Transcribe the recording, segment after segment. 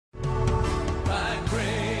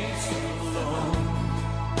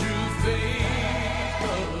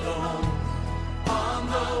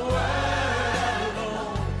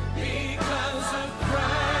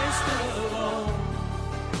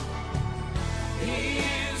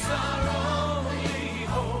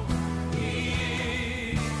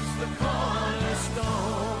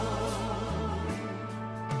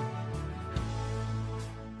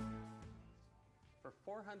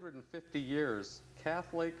50 years,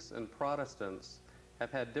 Catholics and Protestants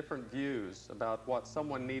have had different views about what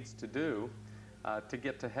someone needs to do to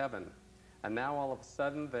get to heaven. And now all of a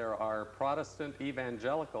sudden there are Protestant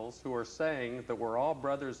evangelicals who are saying that we're all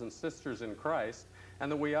brothers and sisters in Christ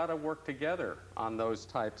and that we ought to work together on those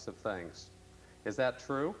types of things. Is that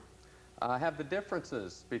true? Have the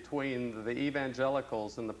differences between the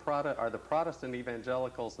evangelicals and the Protestant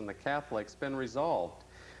evangelicals and the Catholics been resolved?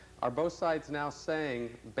 Are both sides now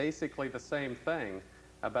saying basically the same thing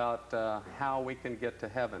about how we can get to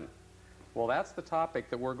heaven? Well, that's the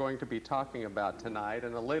topic that we're going to be talking about tonight,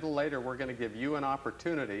 and a little later we're going to give you an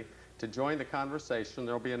opportunity to join the conversation.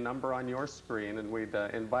 There'll be a number on your screen, and we'd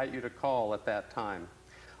invite you to call at that time.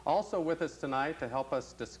 Also with us tonight to help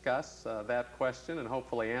us discuss that question and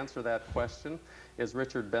hopefully answer that question is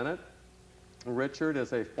Richard Bennett. Richard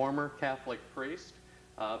is a former Catholic priest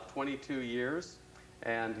of 22 years,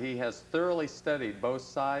 and he has thoroughly studied both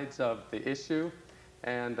sides of the issue,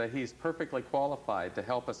 and he's perfectly qualified to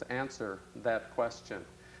help us answer that question.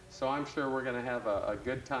 So I'm sure we're going to have a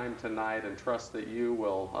good time tonight and trust that you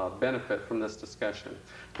will benefit from this discussion.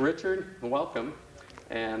 Richard, welcome,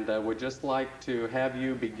 and would just like to have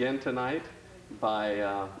you begin tonight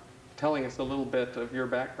by telling us a little bit of your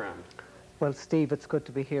background. Well, Steve, it's good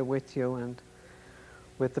to be here with you and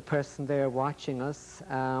with the person there watching us.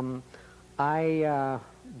 I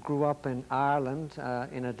grew up in Ireland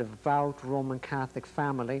in a devout Roman Catholic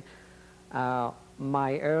family.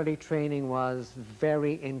 My early training was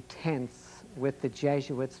very intense with the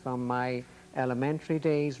Jesuits from my elementary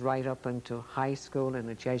days right up into high school in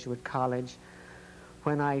a Jesuit college.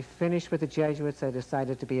 When I finished with the Jesuits, I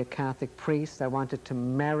decided to be a Catholic priest. I wanted to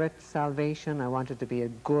merit salvation. I wanted to be a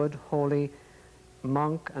good, holy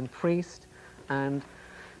monk and priest, and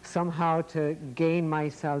somehow to gain my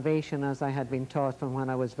salvation as I had been taught from when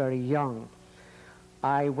I was very young.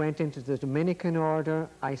 I went into the Dominican order.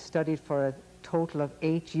 I studied for a total of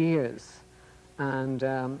 8 years, and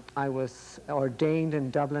I was ordained in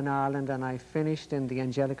Dublin, Ireland, and I finished in the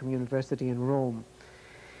Evangelical University in Rome.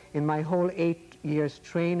 In my whole 8 years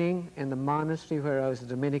training in the monastery where I was a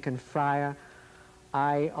Dominican friar,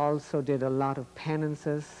 I also did a lot of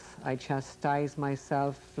penances. I chastised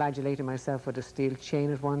myself, flagellated myself with a steel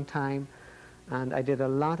chain at one time, and I did a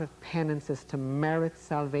lot of penances to merit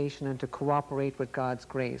salvation and to cooperate with God's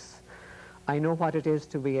grace. I know what it is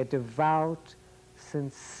to be a devout,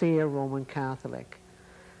 sincere Roman Catholic.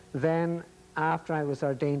 Then, after I was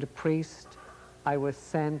ordained a priest, I was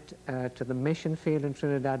sent to the mission field in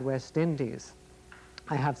Trinidad, West Indies.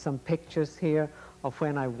 I have some pictures here of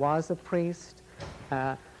when I was a priest.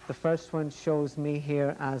 The first one shows me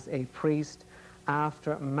here as a priest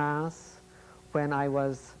after Mass when I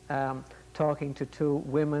was talking to two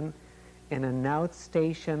women in an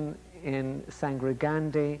outstation in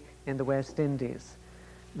Sangregande in the West Indies.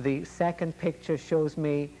 The second picture shows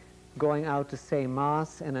me going out to say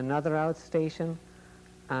Mass in another outstation,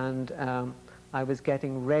 and I was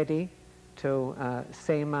getting ready to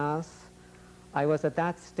say Mass. I was at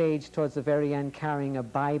that stage towards the very end carrying a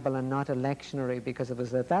Bible and not a lectionary, because it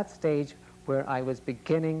was at that stage where I was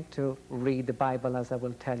beginning to read the Bible, as I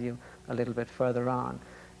will tell you a little bit further on.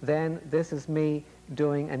 Then this is me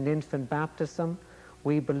doing an infant baptism.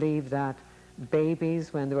 We believe that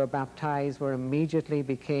babies, when they were baptized, were immediately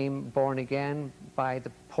became born again by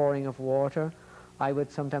the pouring of water. I would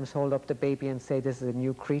sometimes hold up the baby and say, this is a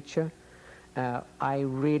new creature. I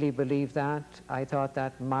really believe that. I thought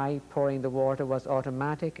that my pouring the water was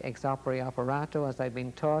automatic, ex opere operato, as I've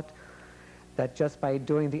been taught, that just by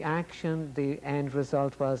doing the action, the end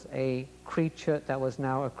result was a creature that was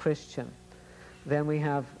now a Christian. Then we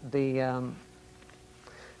have the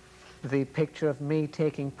picture of me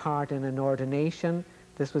taking part in an ordination.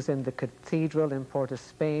 This was in the cathedral in Port of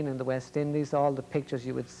Spain in the West Indies. All the pictures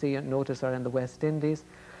you would see and notice are in the West Indies.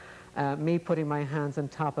 Me putting my hands on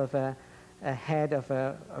top of a head of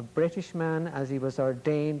a British man as he was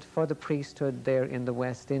ordained for the priesthood there in the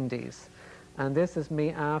West Indies. And this is me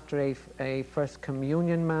after a First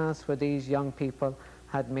Communion Mass where these young people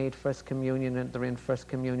had made First Communion, and they're in First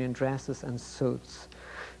Communion dresses and suits.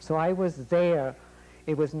 So I was there.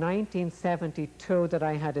 It was 1972 that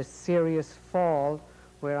I had a serious fall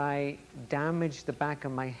where I damaged the back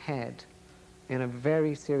of my head in a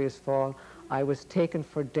very serious fall. I was taken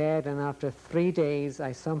for dead, and after 3 days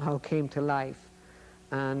I somehow came to life.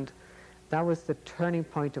 And that was the turning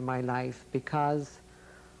point of my life, because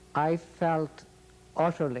I felt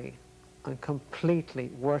utterly and completely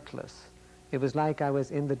worthless. It was like I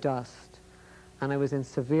was in the dust, and I was in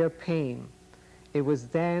severe pain. It was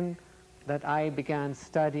then that I began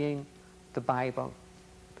studying the Bible.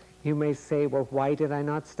 You may say, well, why did I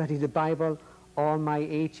not study the Bible all my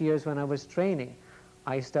 8 years when I was training?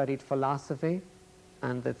 I studied philosophy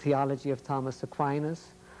and the theology of Thomas Aquinas.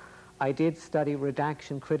 I did study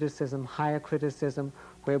redaction criticism, higher criticism,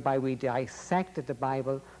 whereby we dissected the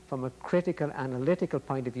Bible from a critical, analytical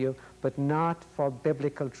point of view, but not for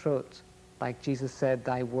biblical truth. Like Jesus said,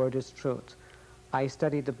 thy word is truth. I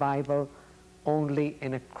studied the Bible only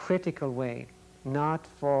in a critical way, not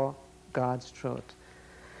for God's truth.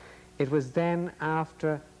 It was then,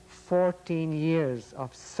 after 14 years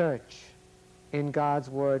of search in God's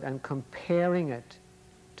Word and comparing it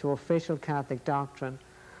to official Catholic doctrine,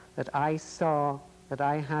 that I saw that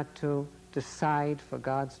I had to decide for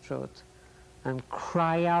God's truth and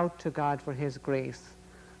cry out to God for His grace,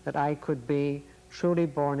 that I could be truly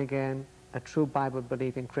born again, a true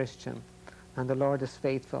Bible-believing Christian. And the Lord is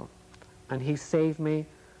faithful. And He saved me,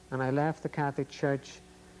 and I left the Catholic Church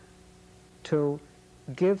to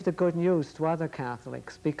give the good news to other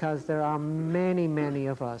Catholics, because there are many, many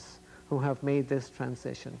of us who have made this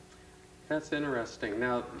transition. That's interesting.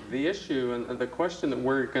 Now, the issue and the question that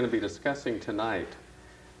we're going to be discussing tonight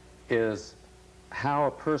is how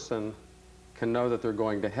a person can know that they're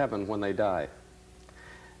going to heaven when they die.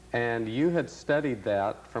 And you had studied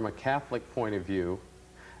that from a Catholic point of view,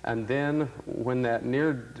 and then when that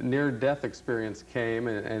near-death experience came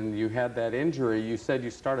and you had that injury, you said you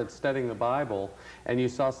started studying the Bible and you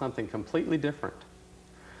saw something completely different.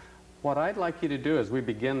 What I'd like you to do as we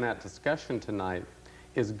begin that discussion tonight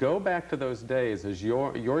is go back to those days as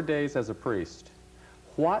your days as a priest.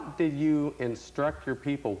 What did you instruct your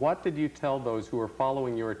people? What did you tell those who were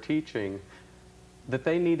following your teaching that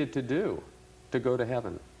they needed to do to go to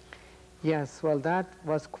heaven? Yes, well, that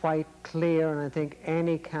was quite clear, and I think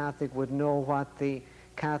any Catholic would know what the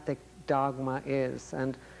Catholic dogma is.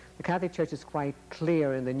 And the Catholic Church is quite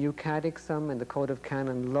clear in the New Catechism, in the Code of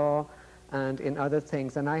Canon Law, and in other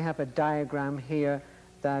things. And I have a diagram here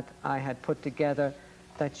that I had put together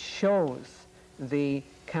that shows the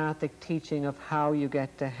Catholic teaching of how you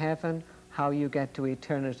get to heaven, how you get to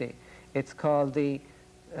eternity. It's called a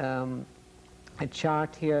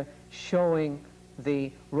chart here showing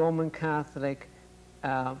the Roman Catholic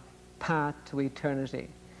path to eternity.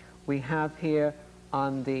 We have here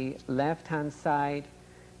on the left-hand side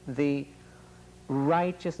the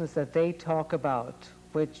righteousness that they talk about,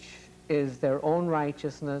 which is their own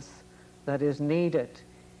righteousness that is needed.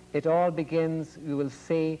 It all begins, you will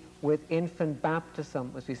see, with infant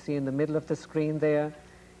baptism, as we see in the middle of the screen there.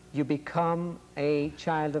 You become a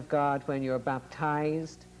child of God when you're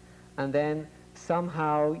baptized, and then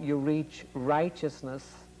somehow you reach righteousness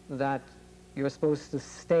that you're supposed to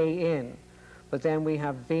stay in. But then we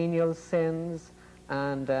have venial sins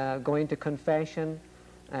and going to confession,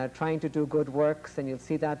 trying to do good works, and you'll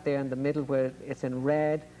see that there in the middle where it's in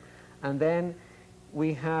red. And then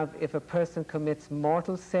we have, if a person commits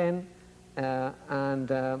mortal sin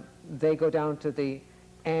and they go down to the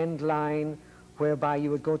end line whereby you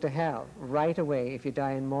would go to hell right away if you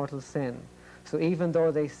die in mortal sin. So even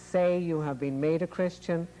though they say you have been made a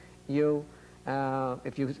Christian,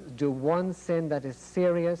 if you do one sin that is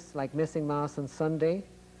serious, like missing Mass on Sunday,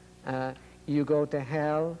 you go to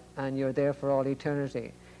hell and you're there for all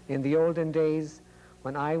eternity. In the olden days,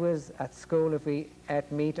 when I was at school, if we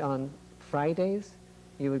ate meat on Fridays,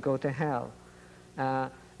 you would go to hell.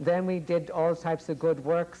 Then we did all types of good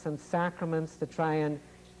works and sacraments to try and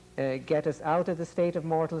get us out of the state of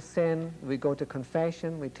mortal sin. We go to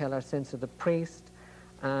confession, we tell our sins to the priest,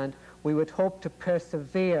 and we would hope to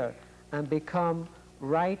persevere and become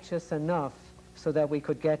righteous enough so that we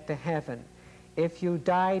could get to heaven. If you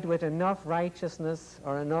died with enough righteousness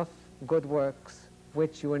or enough good works,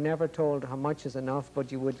 which you were never told how much is enough,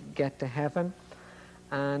 but you would get to heaven.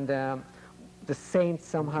 And the saints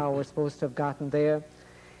somehow were supposed to have gotten there.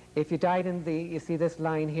 If you died in the, you see this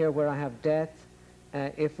line here where I have death,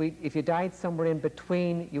 if you died somewhere in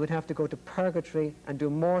between, you would have to go to purgatory and do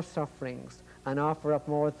more sufferings and offer up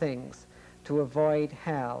more things to avoid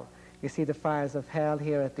hell. You see the fires of hell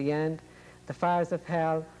here at the end. The fires of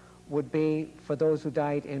hell would be for those who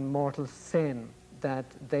died in mortal sin, that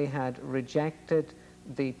they had rejected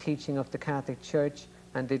the teaching of the Catholic Church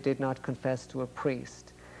and they did not confess to a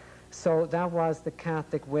priest. So that was the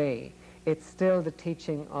Catholic way. It's still the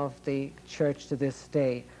teaching of the Church to this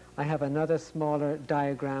day. I have another smaller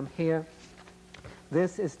diagram here.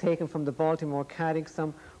 This is taken from the Baltimore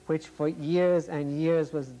Catechism, which for years and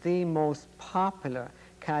years was the most popular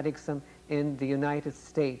catechism in the United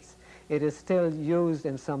States. It is still used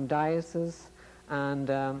in some dioceses,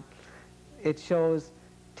 and it shows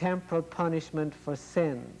temporal punishment for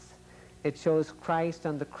sins. It shows Christ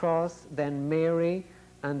on the cross, then Mary,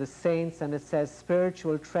 and the saints, and it says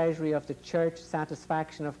spiritual treasury of the church,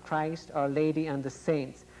 satisfaction of Christ, Our Lady, and the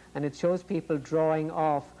saints. And it shows people drawing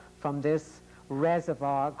off from this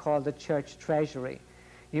reservoir called the church treasury.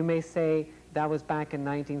 You may say that was back in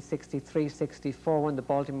 1963-64 when the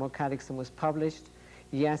Baltimore Catechism was published.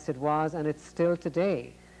 Yes, it was, and it's still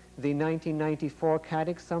today. The 1994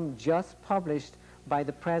 Catechism, just published by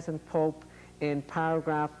the present Pope in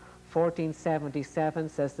paragraph 1477,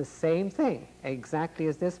 says the same thing, exactly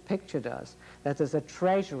as this picture does, that there's a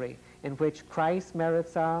treasury in which Christ's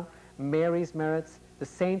merits are, Mary's merits, the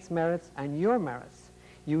saints' merits, and your merits.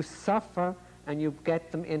 You suffer and you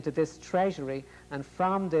get them into this treasury, and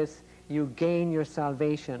from this you gain your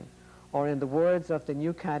salvation. Or in the words of the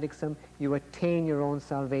New Catechism, you attain your own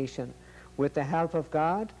salvation. With the help of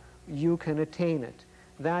God, you can attain it.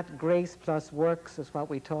 That grace plus works is what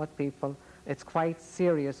we taught people. It's quite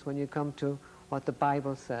serious when you come to what the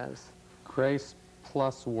Bible says. Grace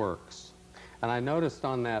plus works. And I noticed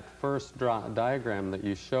on that first diagram that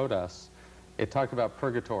you showed us, it talked about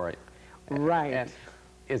purgatory. Right. And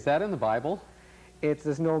is that in the Bible?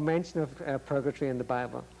 There's no mention of purgatory in the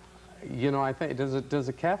Bible. You know, I think, does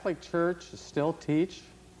the Catholic Church still teach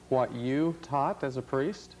what you taught as a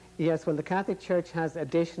priest? Yes, well, the Catholic Church has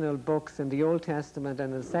additional books in the Old Testament,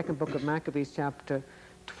 and in the second book of Maccabees, chapter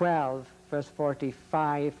 12, verse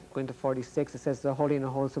 45, going to 46, it says, the holy and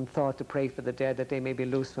wholesome thought to pray for the dead that they may be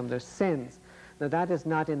loosed from their sins. Now, that is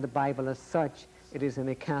not in the Bible as such. It is in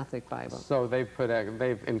a Catholic Bible. So they've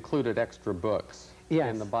included extra books yes.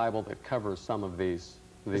 in the Bible that covers some of these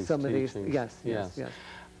some teachings. Of these, yes.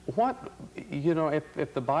 What, you know,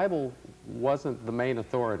 if the Bible wasn't the main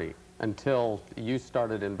authority until you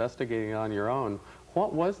started investigating on your own,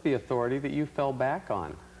 what was the authority that you fell back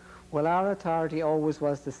on? Well, our authority always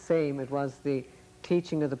was the same. It was the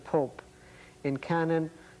teaching of the Pope. In Canon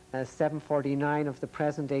 749 of the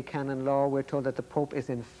present-day canon law, we're told that the Pope is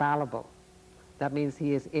infallible. That means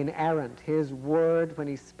he is inerrant. His word, when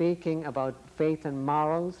he's speaking about faith and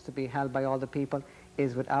morals to be held by all the people,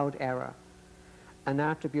 is without error. An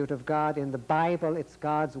attribute of God in the Bible, it's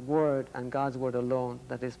God's word and God's word alone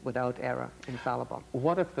that is without error, infallible.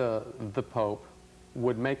 What if the Pope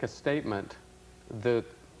would make a statement that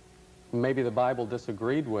maybe the Bible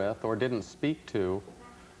disagreed with or didn't speak to?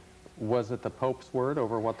 Was it the Pope's word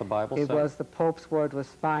over what the Bible said? It was the Pope's word was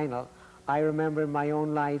final. I remember in my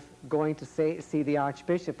own life going to see the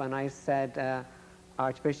Archbishop, and I said,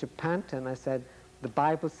 Archbishop Panton, I said, the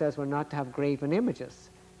Bible says we're not to have graven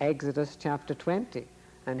images. Exodus chapter 20.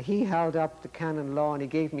 And he held up the canon law and he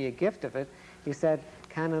gave me a gift of it. He said,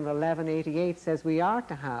 Canon 1188 says we are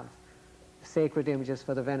to have sacred images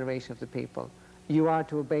for the veneration of the people. You are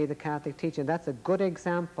to obey the Catholic teaching. That's a good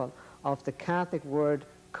example of the Catholic word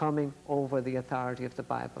coming over the authority of the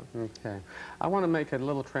Bible. Okay. I want to make a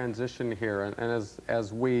little transition here, and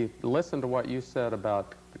as we listen to what you said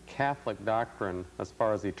about the Catholic doctrine as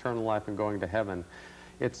far as eternal life and going to heaven,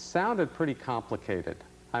 it sounded pretty complicated.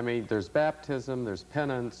 I mean, there's baptism, there's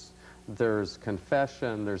penance, there's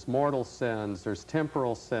confession, there's mortal sins, there's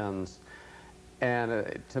temporal sins,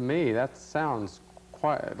 and to me that sounds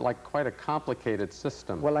quite a complicated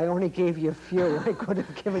system. Well, I only gave you a few. I could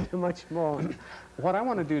have given you much more. What I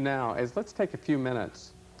want to do now is let's take a few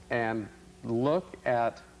minutes and look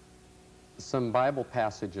at some Bible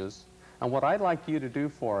passages. And what I'd like you to do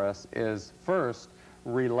for us is first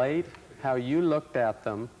relate how you looked at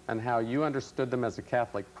them and how you understood them as a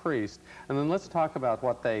Catholic priest, and then let's talk about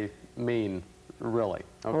what they mean really.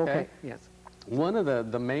 Okay? Yes. One of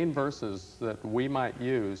the main verses that we might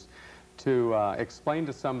use to explain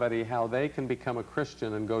to somebody how they can become a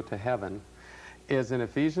Christian and go to heaven is in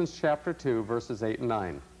Ephesians chapter 2, verses 8 and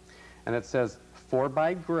 9. And it says, "For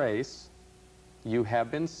by grace you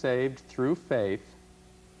have been saved through faith,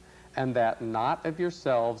 and that not of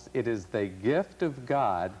yourselves, it is the gift of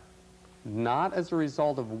God, not as a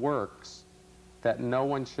result of works, that no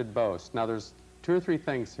one should boast." Now there's two or three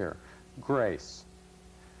things here. Grace.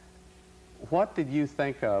 What did you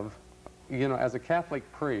think of, you know, as a Catholic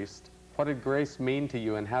priest, what did grace mean to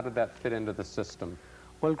you, and how did that fit into the system?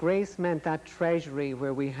 Well, grace meant that treasury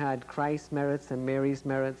where we had Christ's merits and Mary's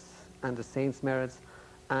merits and the saints' merits,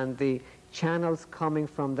 and the channels coming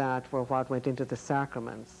from that were what went into the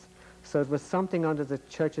sacraments. So it was something under the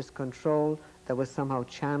Church's control that was somehow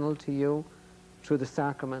channeled to you through the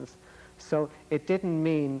sacraments. So it didn't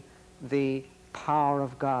mean the power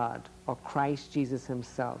of God or Christ Jesus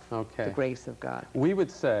himself, the grace of God. We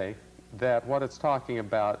would say that what it's talking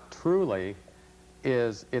about truly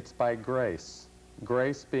is it's by grace.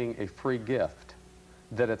 Grace being a free gift,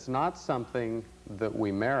 that it's not something that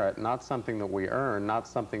we merit, not something that we earn, not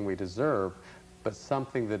something we deserve, but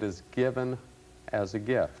something that is given as a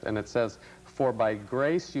gift. And it says, for by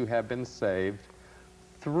grace you have been saved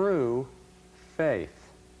through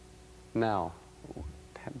faith. Now,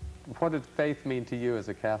 what did faith mean to you as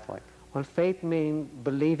a Catholic? Well, faith means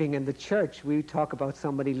believing in the church. We talk about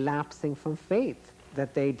somebody lapsing from faith,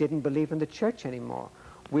 that they didn't believe in the church anymore.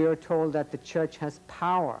 We are told that the church has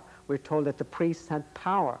power. We're told that the priests had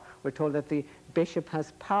power. We're told that the bishop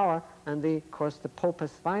has power, and of course the Pope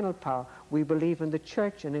has final power. We believe in the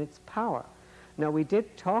church and its power. Now, we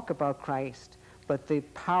did talk about Christ, but the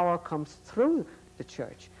power comes through the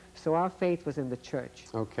church. So our faith was in the church.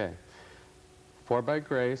 Okay. For by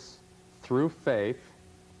grace, through faith,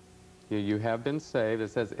 you have been saved. It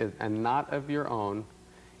says, and not of your own.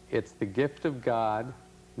 It's the gift of God,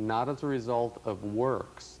 not as a result of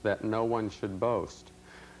works, that no one should boast.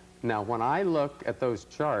 Now, when I look at those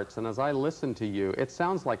charts, and as I listen to you, it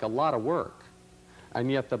sounds like a lot of work.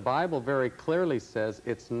 And yet the Bible very clearly says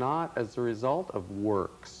it's not as a result of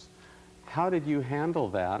works. How did you handle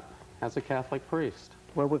that as a Catholic priest?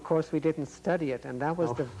 Well, of course, we didn't study it, and that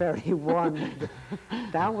was the very one,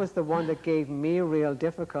 that was the one that gave me real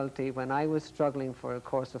difficulty when I was struggling for a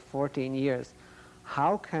course of 14 years.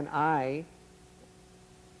 How can I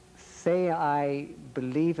say I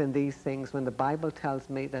believe in these things when the Bible tells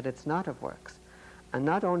me that it's not of works? And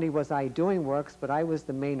not only was I doing works, but I was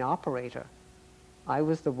the main operator. I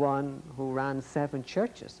was the one who ran 7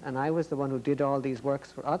 churches, and I was the one who did all these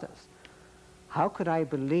works for others. How could I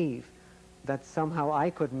believe that somehow I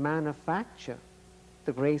could manufacture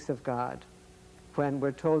the grace of God when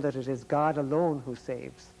we're told that it is God alone who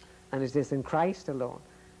saves, and it is in Christ alone,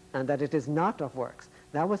 and that it is not of works?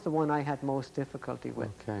 That was the one I had most difficulty with.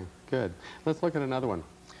 Okay, good. Let's look at another one.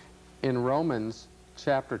 In Romans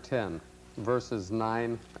chapter 10, verses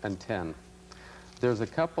 9 and 10, there's a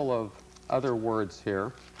couple of other words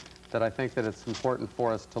here that I think that it's important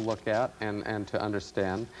for us to look at and to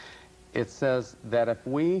understand. It says that if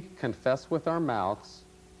we confess with our mouths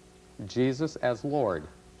Jesus as Lord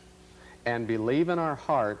and believe in our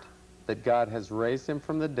heart that God has raised him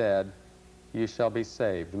from the dead, you shall be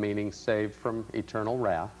saved, meaning saved from eternal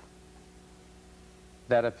wrath.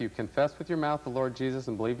 That if you confess with your mouth the Lord Jesus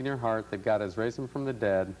and believe in your heart that God has raised him from the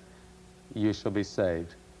dead, you shall be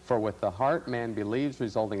saved. For with the heart man believes,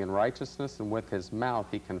 resulting in righteousness, and with his mouth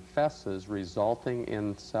he confesses, resulting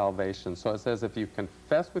in salvation. So it says if you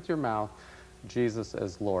confess with your mouth Jesus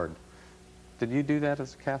as Lord. Did you do that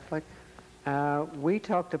as a Catholic? We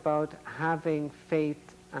talked about having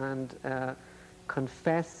faith and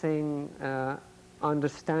confessing,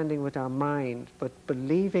 understanding with our mind, but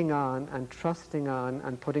believing on and trusting on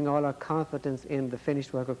and putting all our confidence in the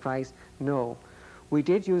finished work of Christ, no. We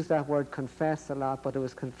did use that word confess a lot, but it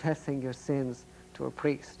was confessing your sins to a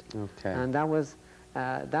priest. Okay. And that was,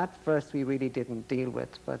 that verse we really didn't deal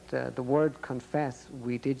with, but the word confess,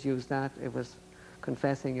 we did use that. It was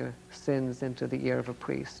confessing your sins into the ear of a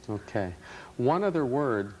priest. Okay. One other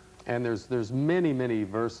word, and there's many, many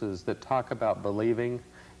verses that talk about believing.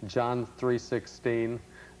 John 3:16,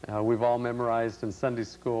 we've all memorized in Sunday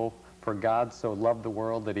school, for God so loved the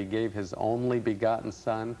world that he gave his only begotten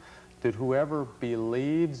Son, that whoever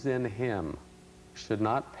believes in him should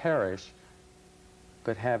not perish,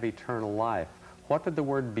 but have eternal life. What did the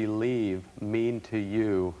word believe mean to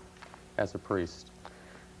you as a priest?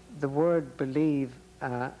 The word believe,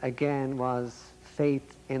 again, was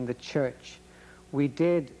faith in the church. We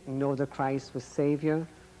did know that Christ was Savior.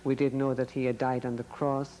 We did know that he had died on the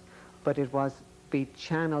cross, but it was be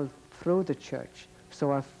channeled through the church. So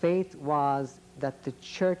our faith was that the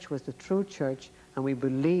church was the true church, and we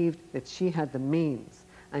believed that she had the means.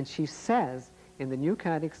 And she says in the New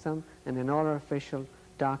Catechism and in all our official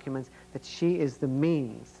documents that she is the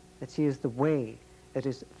means, that she is the way, that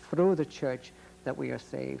is through the church that we are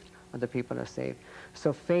saved, or the people are saved.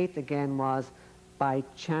 So faith again was by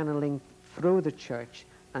channeling through the church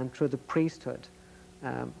and through the priesthood,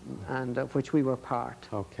 and of which we were part.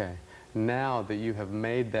 Okay. Now that you have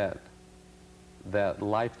made that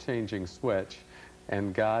life-changing switch,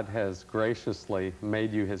 and God has graciously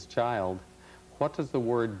made you his child, what does the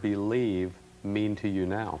word believe mean to you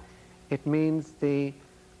now? It means the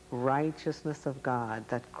righteousness of God,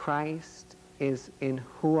 that Christ is in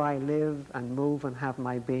who I live and move and have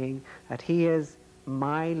my being, that he is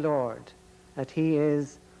my Lord, that he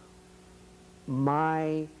is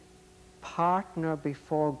my partner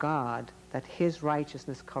before God, that his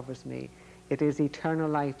righteousness covers me. It is eternal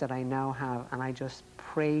life that I now have, and I just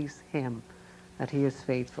praise him that he is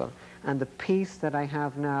faithful. And the peace that I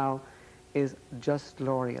have now is just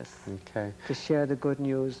glorious. Okay. To share the good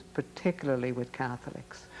news, particularly with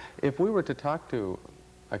Catholics. If we were to talk to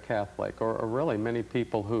a Catholic, or really many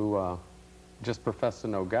people who just profess to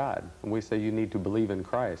know God, and we say you need to believe in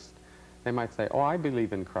Christ, they might say, oh, I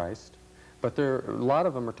believe in Christ. But a lot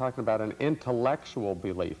of them are talking about an intellectual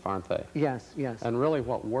belief, aren't they? Yes, yes. And really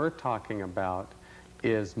what we're talking about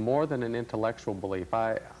is more than an intellectual belief.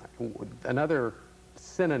 Another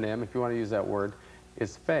synonym, if you want to use that word,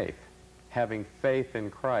 is faith. Having faith in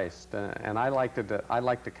Christ. And I like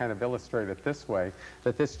to kind of illustrate it this way,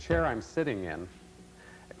 that this chair I'm sitting in,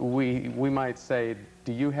 we might say,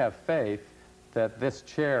 do you have faith that this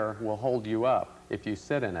chair will hold you up if you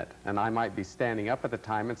sit in it? And I might be standing up at the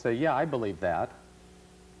time and say, yeah, I believe that.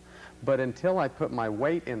 But until I put my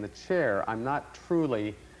weight in the chair, I'm not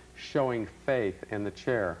truly showing faith in the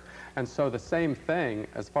chair. And so the same thing,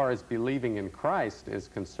 as far as believing in Christ is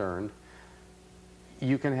concerned,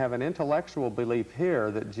 you can have an intellectual belief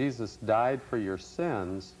here that Jesus died for your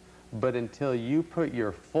sins, but until you put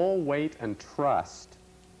your full weight and trust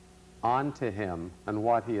onto him and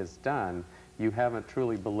what he has done, you haven't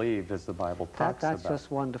truly believed as the Bible talks about. That's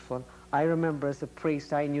just wonderful. I remember as a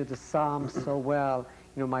priest, I knew the Psalms so well,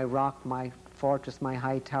 you know, my rock, my fortress, my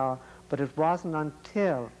high tower, but it wasn't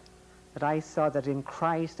until that I saw that in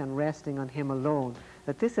Christ and resting on him alone,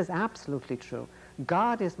 that this is absolutely true.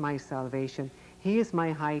 God is my salvation. He is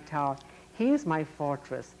my high tower. He is my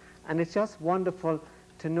fortress. And it's just wonderful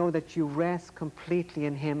to know that you rest completely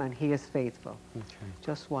in him and he is faithful. Okay.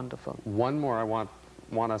 Just wonderful. One more I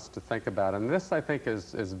want us to think about, and this I think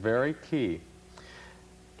is very key.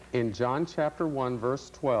 In John chapter 1, verse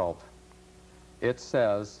 12, it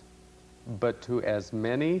says, but to as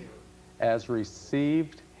many as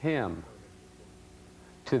received him,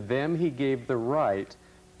 to them he gave the right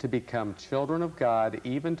to become children of God,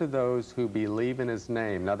 even to those who believe in his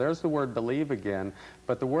name. Now there's the word believe again,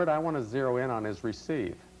 but the word I want to zero in on is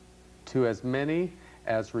receive. To as many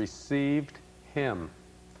as received him.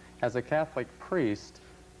 As a Catholic priest,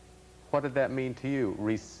 what did that mean to you?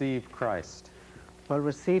 Receive Christ. Well,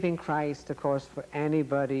 receiving Christ, of course, for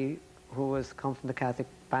anybody who has come from the Catholic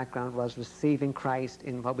background, was receiving Christ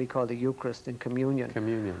in what we call the Eucharist, in communion.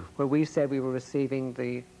 Communion. Where we said we were receiving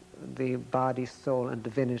the body, soul, and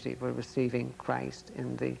divinity. We're receiving Christ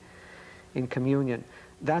in communion.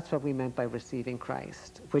 That's what we meant by receiving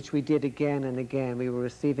Christ, which we did again and again. We were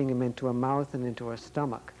receiving him into our mouth and into our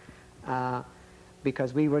stomach,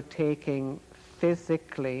 because we were taking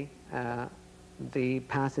physically the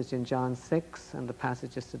passage in John 6 and the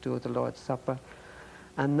passages to do with the Lord's Supper,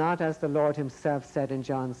 and not as the Lord himself said in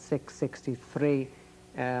John 6:63,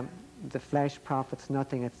 the flesh profits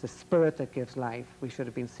nothing, it's the Spirit that gives life. We should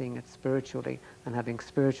have been seeing it spiritually and having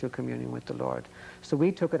spiritual communion with the Lord. So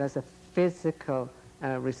we took it as a physical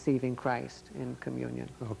receiving Christ in communion.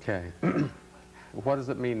 Okay. What does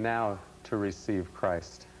it mean now to receive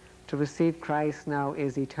Christ? To receive Christ now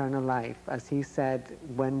is eternal life. As he said,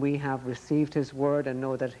 when we have received his word and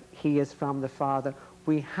know that he is from the Father,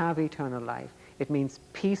 we have eternal life. It means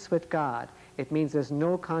peace with God. It means there's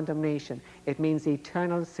no condemnation. It means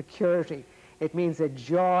eternal security. It means a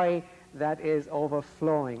joy that is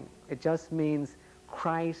overflowing. It just means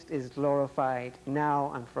Christ is glorified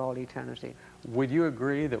now and for all eternity. Would you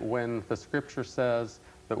agree that when the Scripture says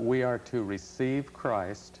that we are to receive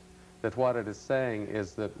Christ, that what it is saying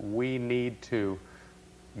is that we need to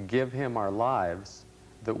give him our lives,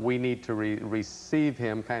 that we need to receive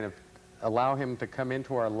him, kind of allow him to come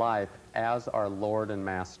into our life as our Lord and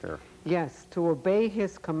Master? Yes, to obey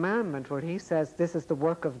his commandment where he says this is the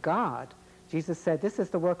work of God. Jesus said this is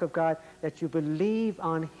the work of God, that you believe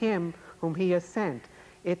on him whom he has sent.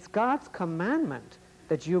 It's God's commandment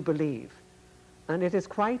that you believe. And it is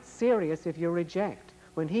quite serious if you reject.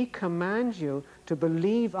 When he commands you to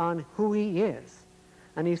believe on who he is,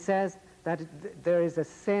 and he says that there is a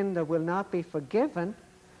sin that will not be forgiven,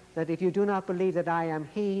 that if you do not believe that I am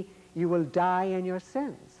he, you will die in your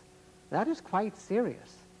sins. That is quite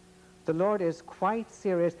serious. The Lord is quite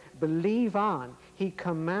serious. Believe on. He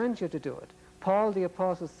commands you to do it. Paul the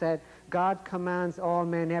Apostle said, God commands all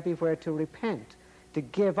men everywhere to repent, to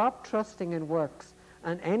give up trusting in works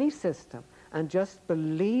and any system, and just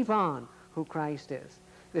believe on who Christ is.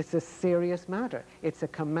 It's a serious matter. It's a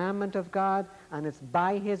commandment of God, and it's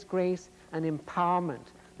by his grace and empowerment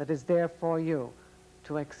that is there for you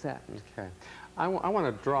to accept. Okay. I want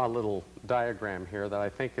to draw a little diagram here that I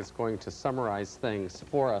think is going to summarize things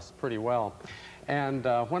for us pretty well. And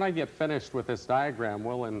when I get finished with this diagram,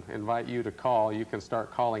 we'll invite you to call. You can start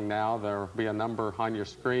calling now. There will be a number on your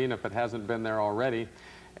screen if it hasn't been there already.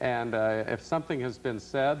 And if something has been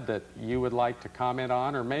said that you would like to comment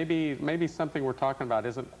on, or maybe something we're talking about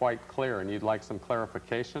isn't quite clear and you'd like some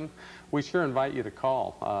clarification, we sure invite you to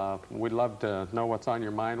call. We'd love to know what's on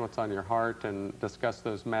your mind, what's on your heart, and discuss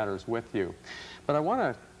those matters with you. But I want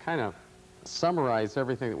to kind of summarize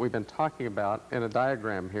everything that we've been talking about in a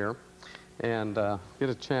diagram here, and get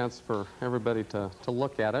a chance for everybody to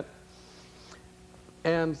look at it.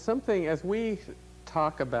 And something, as we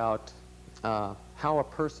talk about how a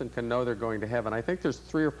person can know they're going to heaven, I think there's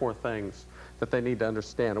 3 or 4 things that they need to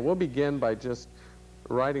understand. And we'll begin by just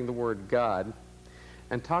writing the word God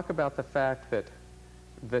and talk about the fact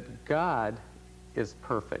that God is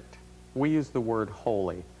perfect. We use the word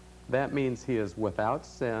holy. That means he is without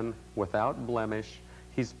sin, without blemish.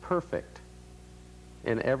 He's perfect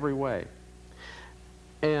in every way.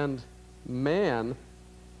 And man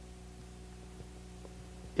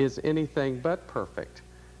is anything but perfect.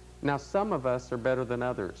 Now, some of us are better than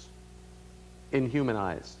others in human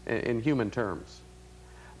eyes, in human terms.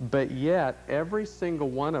 But yet, every single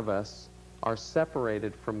one of us are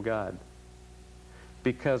separated from God.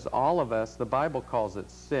 Because all of us, the Bible calls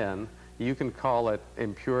it sin. You can call it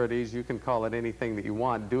impurities. You can call it anything that you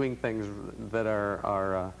want, doing things that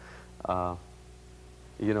are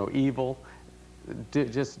evil,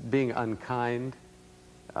 just being unkind.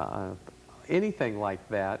 Anything like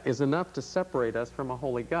that is enough to separate us from a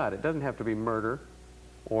holy God. It doesn't have to be murder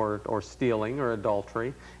or stealing or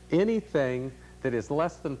adultery. Anything that is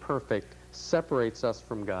less than perfect separates us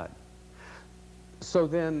from God. So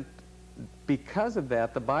then, because of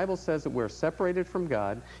that, the Bible says that we're separated from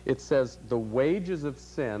God. It says the wages of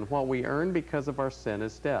sin, what we earn because of our sin,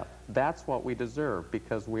 is death. That's what we deserve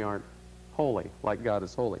because we aren't holy, like God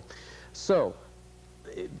is holy. So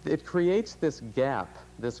it creates this gap,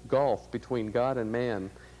 this gulf between God and man.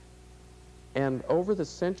 And over the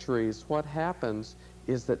centuries, what happens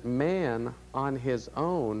is that man on his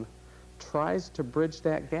own tries to bridge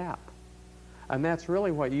that gap. And that's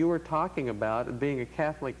really what you were talking about, being a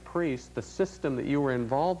Catholic priest. The system that you were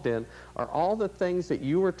involved in are all the things that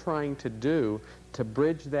you were trying to do to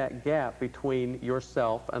bridge that gap between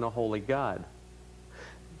yourself and a holy God.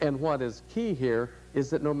 And what is key here is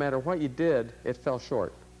that no matter what you did, it fell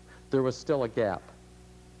short. There was still a gap.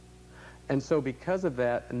 And so because of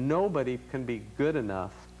that, nobody can be good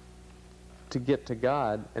enough to get to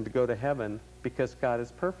God and to go to heaven, because God is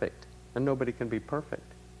perfect, and nobody can be perfect.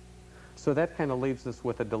 So that kind of leaves us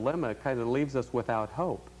with a dilemma. It kind of leaves us without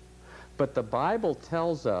hope. But the Bible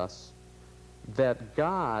tells us that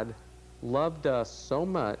God loved us so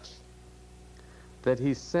much that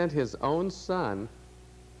he sent his own son,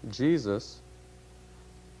 Jesus,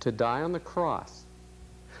 to die on the cross,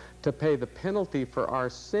 to pay the penalty for our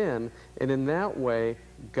sin. And in that way,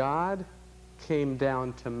 God came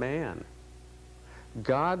down to man.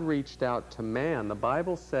 God reached out to man. The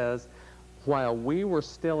Bible says, while we were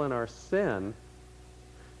still in our sin,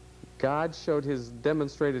 God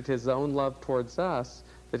demonstrated his own love towards us,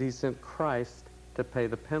 that he sent Christ to pay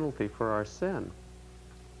the penalty for our sin.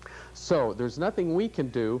 So there's nothing we can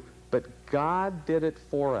do, but God did it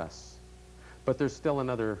for us. But there's still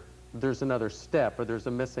another step, or there's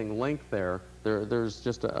a missing link there. There's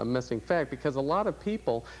just a missing fact, because a lot of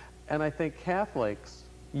people, and I think Catholics,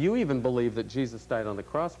 you even believe that Jesus died on the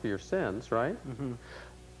cross for your sins, right? Mm-hmm.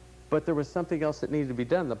 But there was something else that needed to be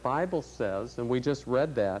done. The Bible says, and we just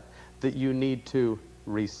read that you need to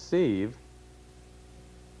receive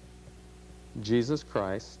Jesus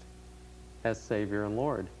Christ as Savior and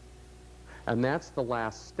Lord. And that's the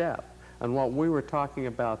last step. And what we were talking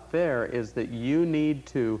about there is that you need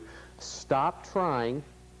to stop trying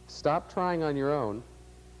on your own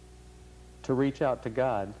to reach out to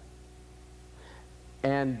God,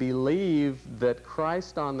 and believe that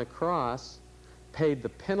Christ on the cross paid the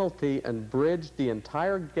penalty and bridged the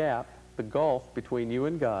entire gap, the gulf between you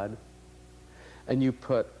and God, and you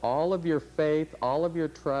put all of your faith, all of your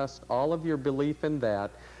trust, all of your belief in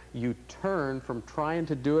that. You turn from trying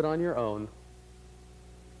to do it on your own,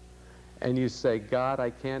 and you say, God, I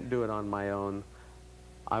can't do it on my own.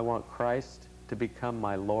 I want Christ to become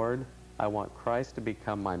my Lord. I want Christ to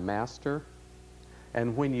become my master.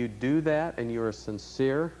 And when you do that and you are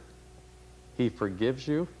sincere, he forgives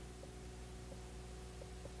you,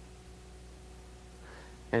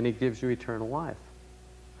 and he gives you eternal life.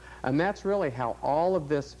 And that's really how all of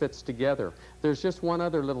this fits together. There's just one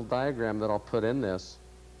other little diagram that I'll put in this.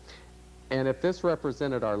 And if this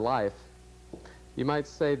represented our life, you might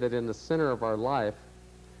say that in the center of our life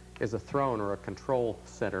is a throne or a control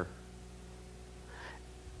center.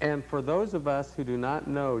 And for those of us who do not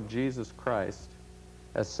know Jesus Christ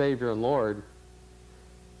as Savior and Lord,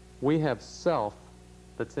 we have self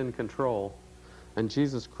that's in control, and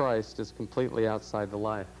Jesus Christ is completely outside the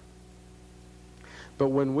life. But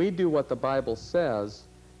when we do what the Bible says,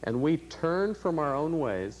 and we turn from our own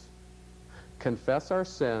ways, confess our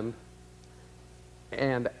sin,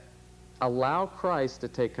 and allow Christ to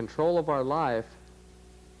take control of our life,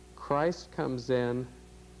 Christ comes in,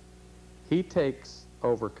 he takes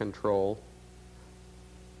over control,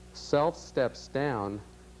 self steps down,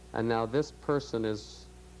 and now this person is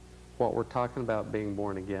what we're talking about, being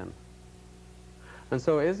born again. And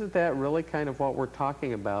so isn't that really kind of what we're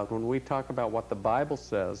talking about when we talk about what the Bible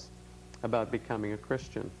says about becoming a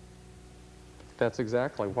Christian? That's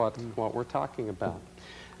exactly what we're talking about.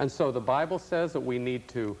 And so the Bible says that we need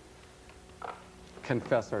to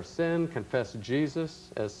confess our sin, confess Jesus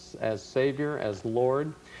as Savior, as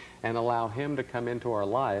Lord, and allow Him to come into our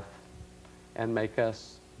life and make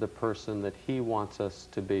us the person that He wants us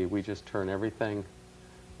to be. We just turn everything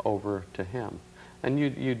over to Him. And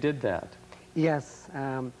you did that. Yes,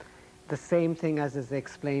 the same thing as is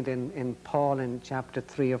explained in Paul in chapter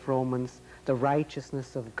 3 of Romans. The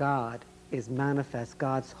righteousness of God is manifest,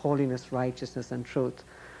 God's holiness, righteousness, and truth.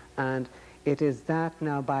 And it is that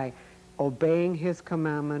now by obeying His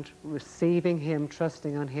commandment, receiving Him,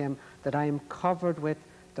 trusting on Him, that I am covered with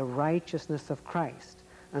the righteousness of Christ.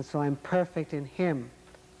 And so I'm perfect in Him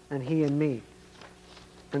and He in me.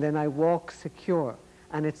 And then I walk secure.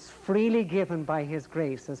 And it's freely given by His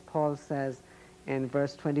grace, as Paul says in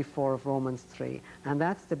verse 24 of Romans 3. And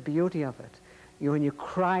that's the beauty of it. When you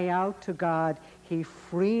cry out to God, He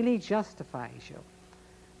freely justifies you.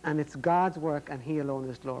 And it's God's work, and He alone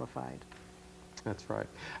is glorified. That's right.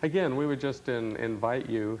 Again, we would just invite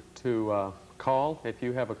you to call if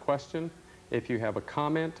you have a question, if you have a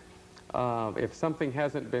comment, if something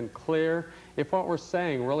hasn't been clear, if what we're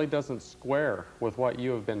saying really doesn't square with what you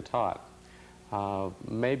have been taught.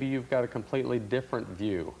 Maybe you've got a completely different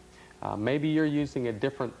view. Maybe you're using a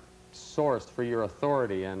different source for your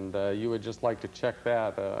authority, and you would just like to check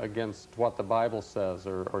that against what the Bible says,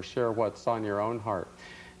 or share what's on your own heart.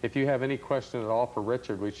 If you have any question at all for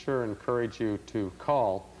Richard, we sure encourage you to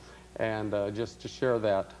call and just to share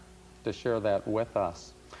that with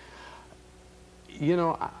us. You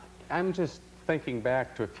know, I'm just thinking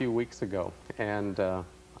back to a few weeks ago, and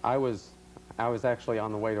I was actually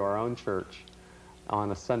on the way to our own church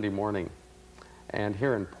on a Sunday morning. And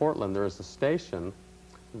here in Portland, there is a station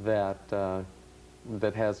that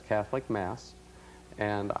has Catholic Mass.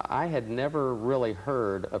 And I had never really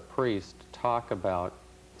heard a priest talk about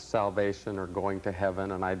salvation or going to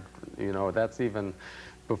heaven. And that's even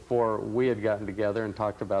before we had gotten together and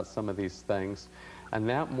talked about some of these things. And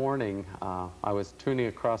that morning, I was tuning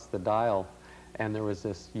across the dial, and there was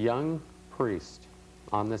this young priest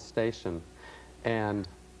on this station. And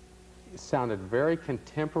it sounded very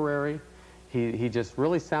contemporary. He just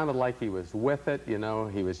really sounded like he was with it, you know.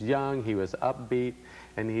 He was young, he was upbeat,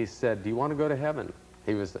 and he said, "Do you want to go to heaven?"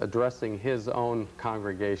 He was addressing his own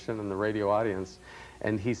congregation and the radio audience,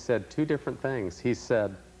 and he said two different things. He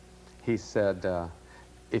said,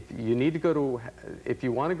 if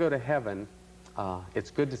you want to go to heaven,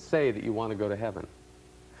 it's good to say that you want to go to heaven.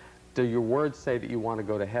 Do your words say that you want to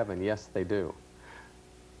go to heaven? Yes, they do.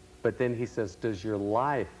 But then he says, does your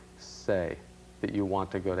life say that you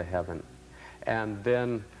want to go to heaven? And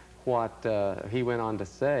then what he went on to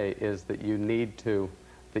say is that you need to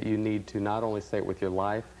not only say it with your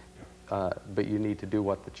life, but you need to do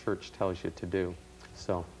what the church tells you to do.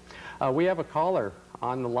 So we have a caller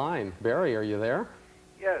on the line. Barry, are you there?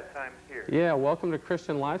 Yes, I'm here. Yeah, welcome to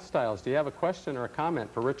Christian Lifestyles. Do you have a question or a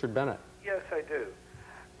comment for Richard Bennett? Yes, I do.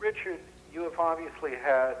 Richard, you have obviously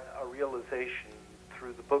had a realization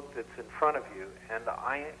through the book that's in front of you, and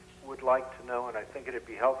I would like to know, and I think it would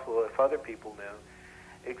be helpful if other people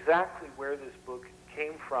knew, exactly where this book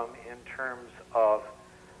came from in terms of,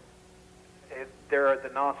 there are the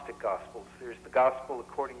Gnostic Gospels, there's the Gospel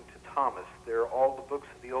according to Thomas, there are all the books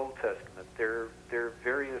of the Old Testament, there are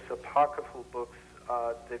various apocryphal books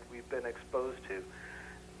that we've been exposed to.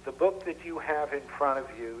 The book that you have in front of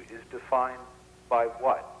you is defined by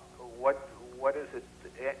what? What is it?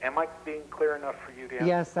 Am I being clear enough for you to answer?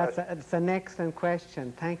 Yes, that's an excellent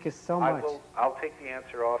question. Thank you so much. I'll take the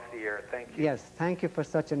answer off the air. Thank you. Yes, thank you for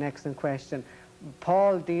such an excellent question.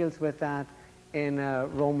 Paul deals with that in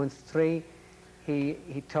Romans 3.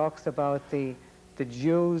 He talks about the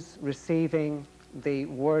Jews receiving the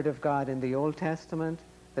Word of God in the Old Testament,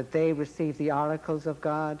 that they received the oracles of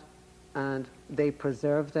God and they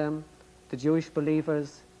preserved them. The Jewish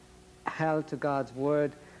believers held to God's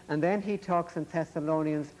Word. And then he talks in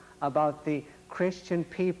Thessalonians about the Christian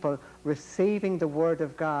people receiving the Word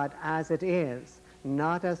of God as it is,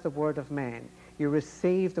 not as the word of man. you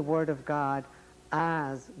receive the Word of God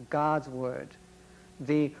as God's Word.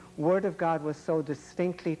 The Word of God was so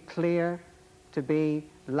distinctly clear to be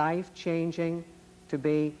life-changing, to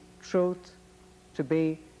be truth, to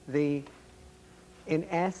be in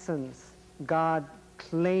essence, God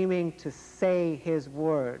claiming to say His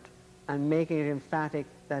Word and making it emphatic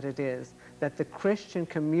that it is, that the Christian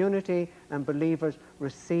community and believers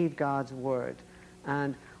receive God's Word.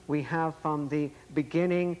 And we have from the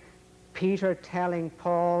beginning Peter telling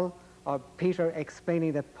Paul, or Peter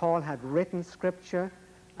explaining that Paul had written Scripture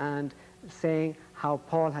and saying how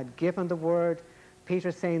Paul had given the Word.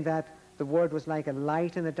 Peter saying that the Word was like a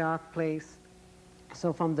light in a dark place.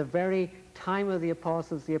 So from the very time of the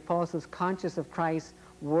apostles conscious of Christ's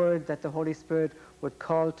Word, that the Holy Spirit would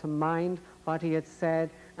call to mind what He had said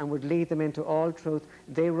and would lead them into all truth,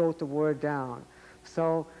 they wrote the Word down.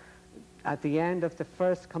 So at the end of the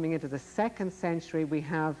first, coming into the second century, we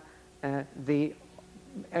have the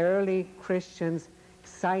early Christians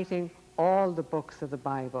citing all the books of the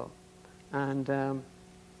Bible. And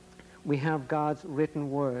we have God's written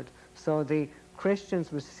Word. So the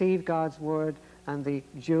Christians received God's Word, and the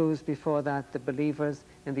Jews before that, the believers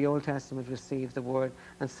in the Old Testament, received the Word.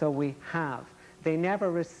 And so we have. They never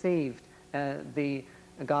received the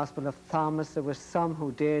Gospel of Thomas. There were some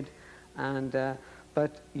who did, and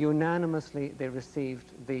but unanimously they received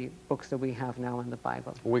the books that we have now in the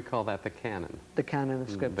Bible. We call that the canon. The canon of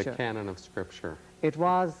Scripture. The canon of Scripture. It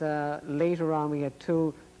was, later on, we had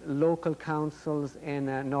two local councils in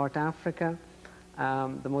North Africa,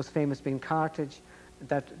 the most famous being Carthage,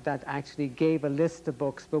 that actually gave a list of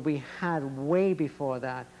books, but we had, way before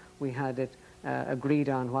that, we had it agreed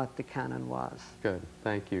on what the canon was. Good,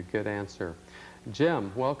 thank you, good answer.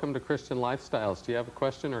 Jim, welcome to Christian Lifestyles. Do you have a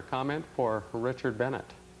question or comment for Richard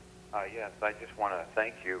Bennett? Yes, I just want to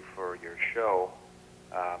thank you for your show.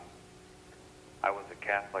 I was a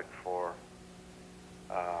Catholic for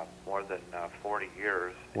more than 40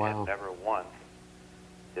 years, wow. And never once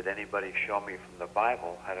did anybody show me from the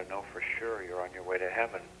Bible how to know for sure you're on your way to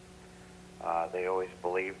heaven. They always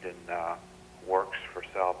believed in works for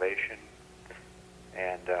salvation,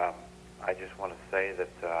 and I just want to say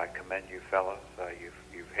that I commend you fellas.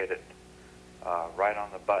 You've hit it right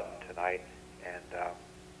on the button tonight. And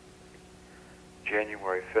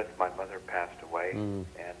January 5th, my mother passed away, and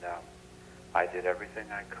I did everything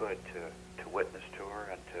I could to witness to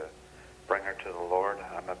her and to bring her to the Lord.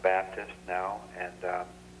 I'm a Baptist now, and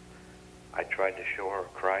I tried to show her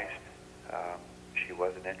Christ. She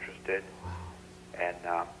wasn't interested, and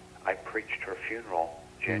I preached her funeral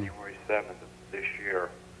January 7th of this year,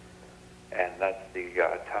 and that's the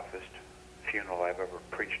toughest funeral I've ever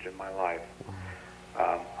preached in my life.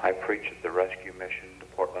 I preach at the Rescue Mission, the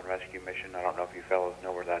Portland Rescue Mission. I don't know if you fellows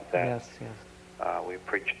know where that's at. Yes, yes. We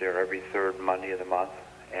preach there every third Monday of the month,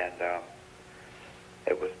 and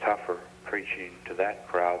it was tougher preaching to that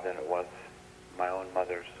crowd than it was my own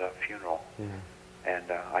mother's funeral. Yeah.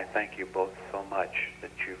 And I thank you both so much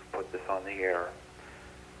that you've put this on the air.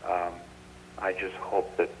 I just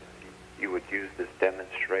hope that you would use this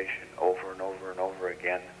demonstration over and over and over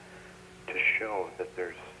again to show that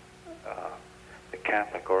there's the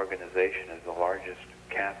Catholic organization is the largest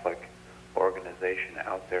Catholic organization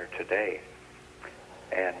out there today.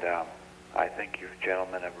 And I think you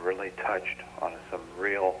gentlemen have really touched on some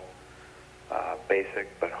real basic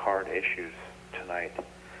but hard issues tonight.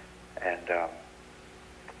 And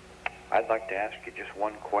I'd like to ask you just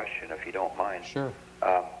one question, if you don't mind. Sure.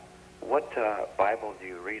 What Bible do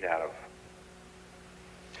you read out of?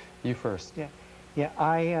 You first. Yeah.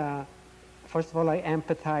 I first of all, I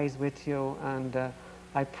empathize with you, and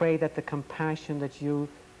I pray that the compassion that you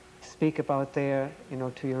speak about there,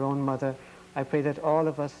 to your own mother, I pray that all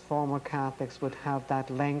of us former Catholics would have that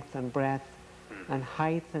length and breadth and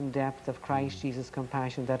height and depth of Christ Jesus'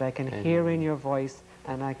 compassion that I can hear in your voice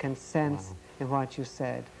and I can sense in what you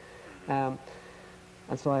said. And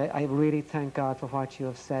so I really thank God for what you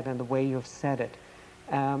have said and the way you have said it.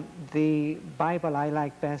 The Bible I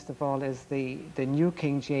like best of all is the New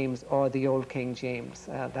King James or the Old King James.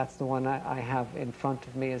 That's the one I have in front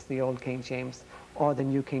of me, is the Old King James or the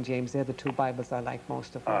New King James. They're the two Bibles I like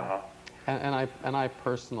most of all. And I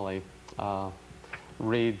personally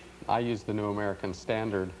read, I use the New American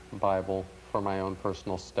Standard Bible for my own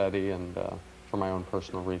personal study and for my own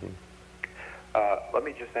personal reading. Let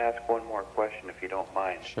me just ask one more question, if you don't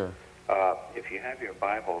mind. Sure. If you have your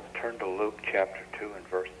Bibles, turn to Luke chapter 2 and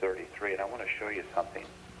verse 33, and I want to show you something.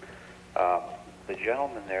 The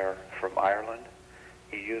gentleman there from Ireland,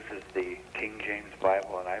 he uses the King James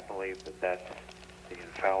Bible, and I believe that that's the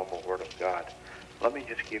infallible Word of God. Let me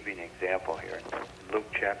just give you an example here. In Luke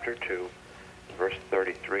chapter 2, verse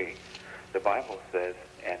 33, the Bible says,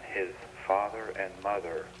 "And his father and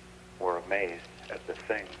mother were amazed at the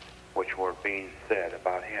things which were being said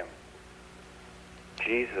about him."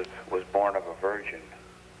 Jesus was born of a virgin,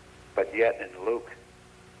 but yet in Luke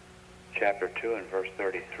chapter 2 and verse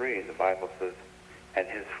 33, the Bible says, "And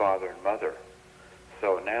his father and mother."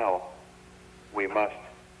 So now we must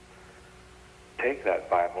take that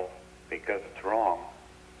Bible, because it's wrong,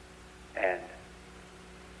 and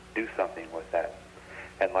do something with that.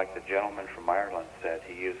 And like the gentleman from Ireland said,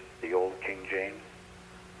 he used the old King James.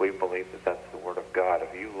 We believe that that's the Word of God.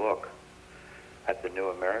 If you look at the New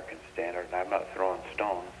American Standard, and I'm not throwing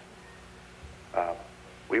stones,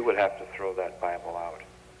 we would have to throw that Bible out.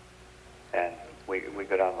 And we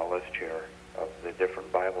go down the list here of the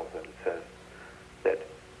different Bibles, and it says that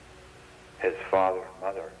his father and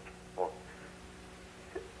mother, well,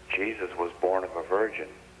 Jesus was born of a virgin,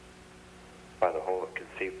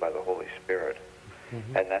 conceived by the Holy Spirit.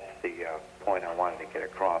 Mm-hmm. And that's the point I wanted to get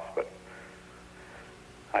across. But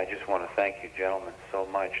I just want to thank you, gentlemen, so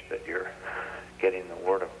much that you're getting the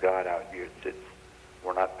Word of God out.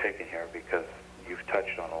 We're not picking here, because you've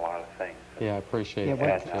touched on a lot of things. Yeah, I appreciate it.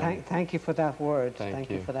 Well, thank you for that word. Thank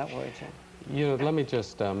you for that word, Jim. You know, let me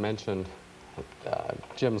just mention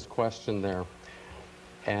Jim's question there,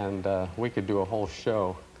 and we could do a whole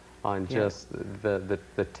show on just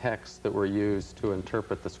the texts that were used to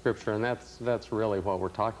interpret the Scripture, and that's really what we're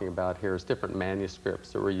talking about here, is different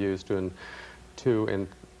manuscripts that were used to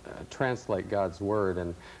translate God's Word,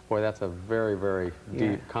 and boy, that's a very, very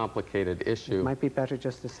deep, complicated issue. It might be better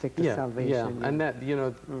just to stick to salvation. Yeah, and that, you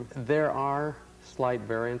know, there are slight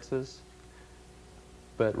variances,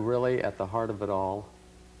 but really at the heart of it all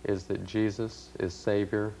is that Jesus is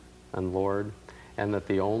Savior and Lord, and that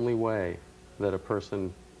the only way that a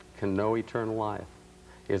person can know eternal life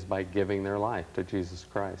is by giving their life to Jesus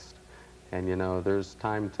Christ. And you know, there's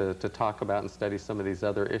time to talk about and study some of these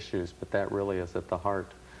other issues, but that really is at the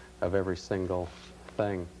heart of every single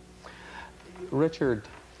thing. Richard,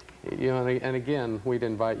 you know, and again, we'd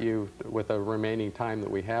invite you, with the remaining time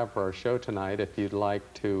that we have for our show tonight, if you'd like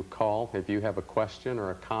to call, if you have a question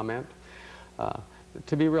or a comment.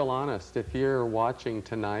 To be real honest, if you're watching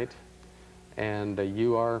tonight and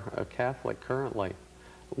you are a Catholic currently,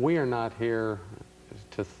 we are not here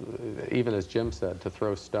to, even as Jim said, to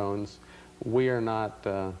throw stones. We are not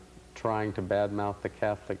trying to badmouth the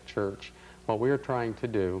Catholic Church. What we are trying to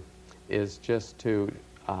do is just to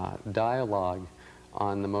dialogue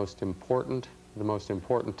on the most important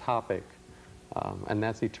topic, and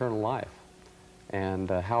that's eternal life, and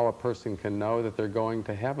how a person can know that they're going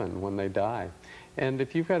to heaven when they die. And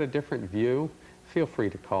if you've got a different view, feel free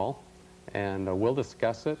to call, and we'll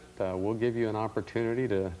discuss it. We'll give you an opportunity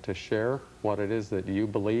to share what it is that you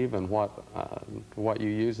believe and what you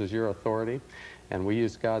use as your authority. And we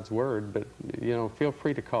use God's Word, but you know, feel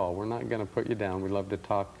free to call. We're not going to put you down. We'd love to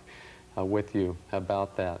talk with you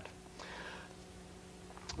about that.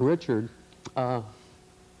 Richard,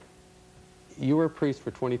 you were a priest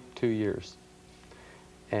for 22 years,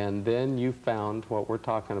 and then you found what we're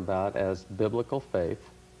talking about as biblical faith.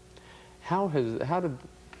 How did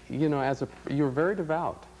you know, you were very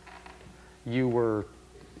devout. You were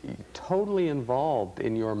totally involved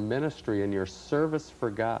in your ministry and your service for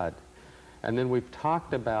God. And then we've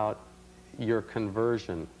talked about your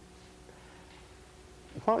conversion.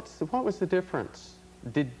 What was the difference?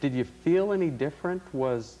 Did you feel any different?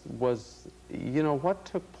 You know, what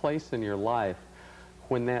took place in your life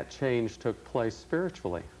when that change took place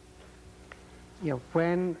spiritually? Yeah,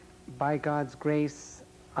 when, by God's grace,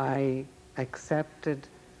 I accepted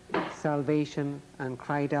salvation and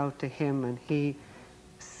cried out to Him, and He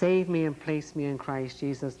saved me and placed me in Christ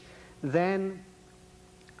Jesus, then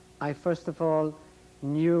I first of all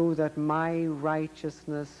knew that my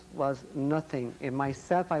righteousness was nothing. In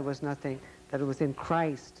myself I was nothing, that it was in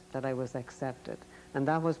Christ that I was accepted. And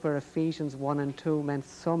that was where Ephesians 1 and 2 meant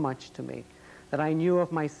so much to me. That I knew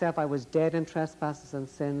of myself I was dead in trespasses and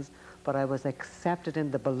sins, but I was accepted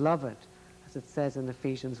in the Beloved, as it says in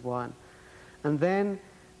Ephesians 1. And then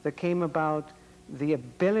there came about the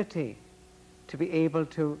ability to be able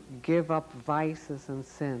to give up vices and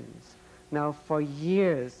sins. Now, for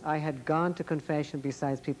years, I had gone to confession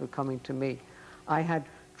besides people coming to me. I had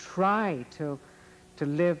tried to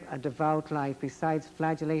live a devout life besides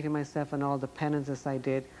flagellating myself and all the penances I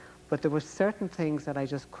did, but there were certain things that I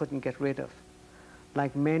just couldn't get rid of.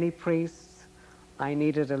 Like many priests, I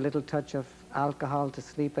needed a little touch of alcohol to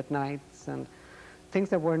sleep at nights, and things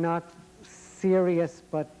that were not serious,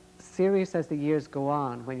 but serious as the years go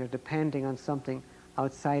on, when you're depending on something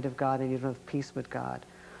outside of God and you don't have peace with God.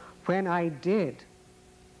 When I did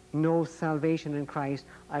know salvation in Christ,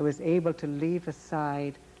 I was able to leave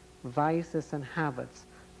aside vices and habits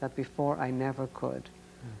that before I never could.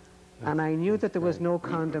 And I knew that there was no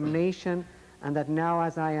condemnation, and that now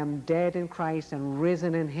as I am dead in Christ and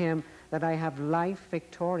risen in him, that I have life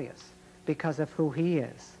victorious because of who he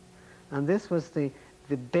is. And this was the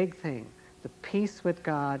big thing, the peace with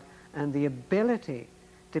God and the ability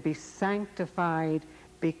to be sanctified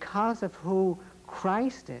because of who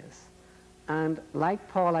Christ is. And like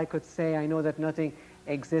Paul, I could say, I know that nothing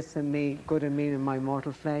exists in me, good in me, in my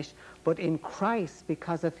mortal flesh, but in Christ,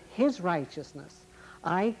 because of his righteousness,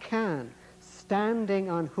 I can, standing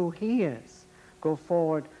on who he is, go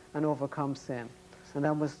forward and overcome sin. And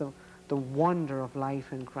that was the wonder of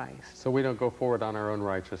life in Christ. So we don't go forward on our own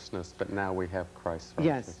righteousness, but now we have Christ's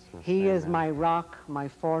righteousness. Yes, he Amen. is my rock, my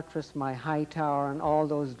fortress, my high tower, and all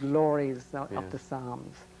those glories of the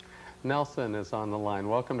Psalms. Nelson is on the line.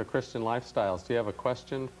 Welcome to Christian Lifestyles. Do you have a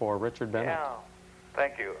question for Richard Bennett? Yeah,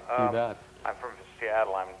 thank you. You bet. I'm from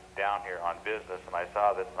Seattle. I'm down here on business, and I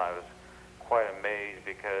saw this, and I was quite amazed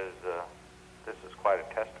because this is quite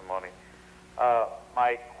a testimony.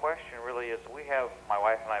 My question really is, my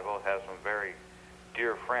wife and I both have some very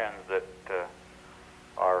dear friends that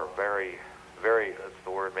are very, that's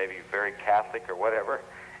the word, maybe very Catholic or whatever,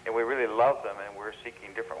 and we really love them, and we're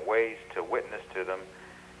seeking different ways to witness to them.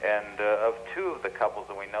 And of two of the couples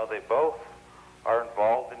that we know, they both are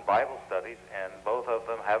involved in Bible studies, and both of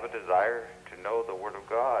them have a desire to know the Word of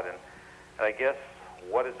God. And I guess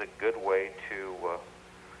what is a good way to,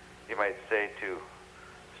 you might say, to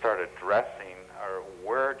start addressing, or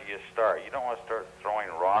where do you start? You don't want to start throwing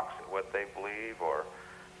rocks at what they believe, or,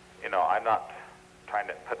 I'm not trying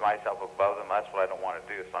to put myself above them. That's what I don't want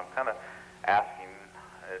to do. So I'm kind of asking,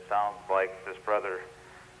 it sounds like this brother,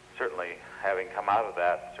 certainly having come out of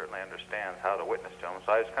that, certainly understands how to witness to them.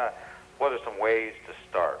 So I just kind of, what are some ways to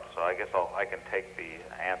start? So I guess I can take the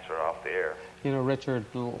answer off the air. Richard,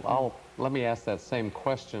 let me ask that same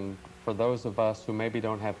question for those of us who maybe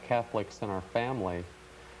don't have Catholics in our family,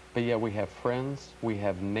 but yet we have friends, we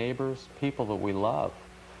have neighbors, people that we love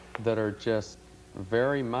that are just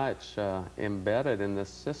very much embedded in this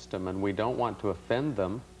system, and we don't want to offend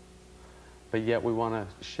them, but yet we want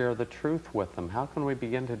to share the truth with them. How can we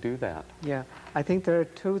begin to do that? Yeah, I think there are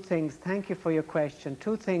two things. Thank you for your question.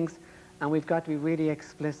 Two things, and we've got to be really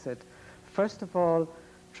explicit. First of all,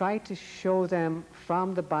 try to show them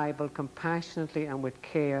from the Bible compassionately and with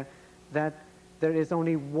care that there is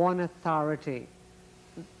only one authority.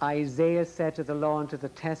 Isaiah said to the law and to the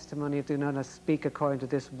testimony, do not speak according to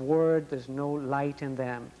this word, there's no light in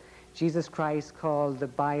them. Jesus Christ called the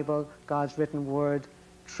Bible, God's written word,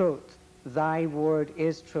 truth. Thy word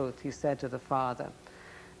is truth, he said to the Father.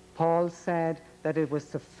 Paul said that it was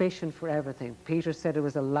sufficient for everything. Peter said it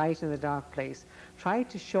was a light in the dark place. Try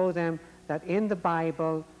to show them that in the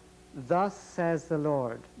Bible, thus says the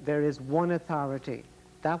Lord, there is one authority.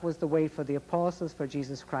 That was the way for the apostles, for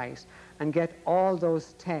Jesus Christ. And get all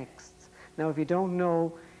those texts. Now, if you don't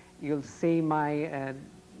know, you'll see my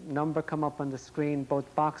number come up on the screen,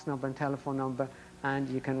 both box number and telephone number, and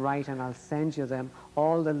you can write and I'll send you them,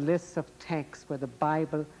 all the lists of texts where the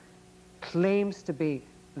Bible claims to be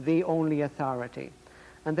the only authority.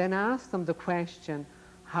 And then ask them the question,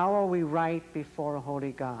 how are we right before a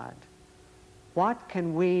holy God? What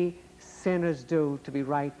can we sinners do to be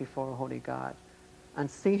right before a holy God? And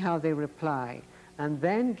see how they reply. And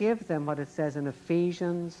then give them what it says in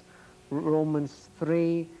Ephesians, Romans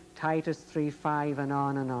 3, Titus 3:5, and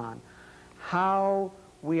on and on. How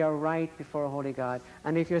we are right before a holy God.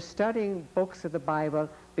 And if you're studying books of the Bible,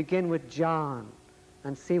 begin with John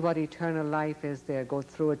and see what eternal life is there. Go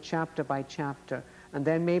through it chapter by chapter. And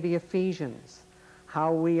then maybe Ephesians,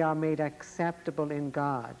 how we are made acceptable in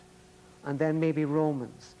God. And then maybe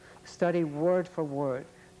Romans. Study word for word.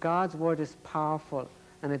 God's word is powerful,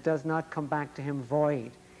 and it does not come back to him void.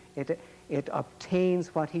 It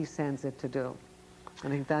obtains what he sends it to do. I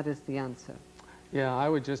think that is the answer. Yeah, I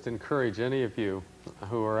would just encourage any of you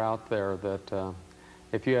who are out there that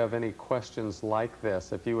if you have any questions like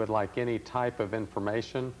this, if you would like any type of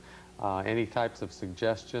information, any types of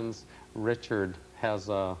suggestions, Richard has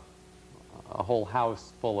a whole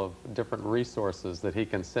house full of different resources that he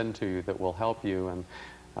can send to you that will help you. And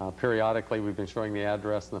periodically, we've been showing the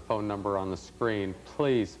address and the phone number on the screen.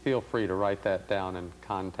 Please feel free to write that down and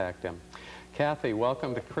contact him. Kathy,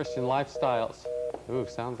 welcome to Christian Lifestyles. Ooh,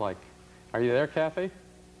 sounds like, are you there, Kathy?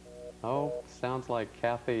 Oh, sounds like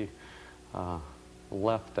Kathy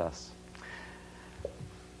left us.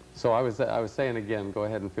 So I was saying again, go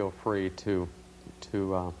ahead and feel free to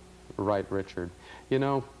write Richard. You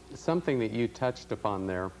know, something that you touched upon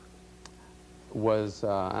there, was,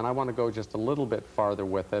 and I want to go just a little bit farther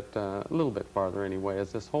with it, a little bit farther anyway,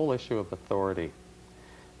 is this whole issue of authority.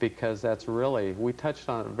 Because that's really, we touched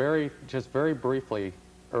on it just very briefly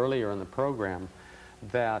earlier in the program,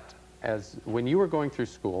 that when you were going through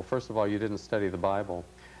school, first of all, you didn't study the Bible,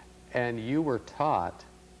 and you were taught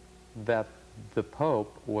that the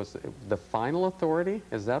Pope was the final authority.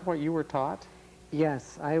 Is that what you were taught?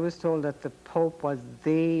 Yes, I was told that the Pope was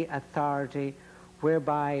the authority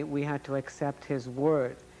whereby we had to accept his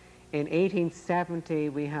word. In 1870,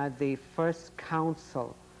 we had the first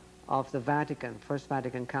council of the Vatican, First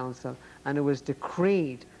Vatican Council, and it was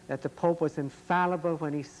decreed that the Pope was infallible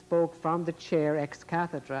when he spoke from the chair ex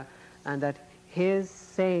cathedra, and that his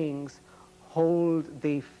sayings hold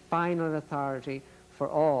the final authority for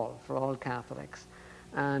all Catholics.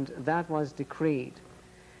 And that was decreed.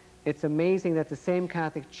 It's amazing that the same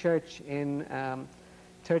Catholic Church in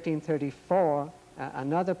 1334,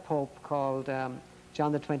 another Pope called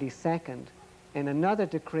John the 22nd, in another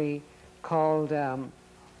decree called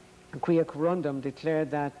Quia Corundum, declared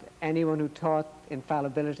that anyone who taught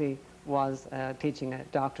infallibility was teaching a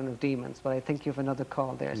doctrine of demons. But I think you have another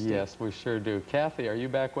call there, Steve. Yes, we sure do. Kathy, are you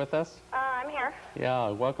back with us? I'm here. Yeah,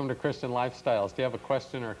 welcome to Christian Lifestyles. Do you have a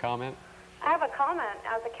question or a comment? I have a comment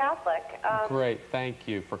as a Catholic. Great, thank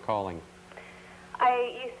you for calling.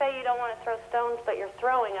 You say you don't want to throw stones, but you're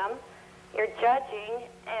throwing them. You're judging,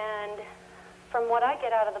 and from what I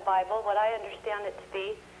get out of the Bible, what I understand it to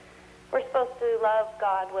be, we're supposed to love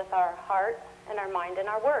God with our heart and our mind and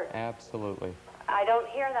our word. Absolutely. I don't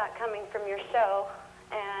hear that coming from your show,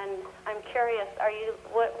 and I'm curious,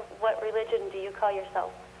 what religion do you call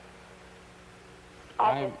yourself?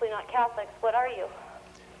 Obviously not Catholics. What are you?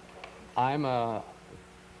 I'm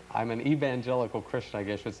an evangelical Christian, I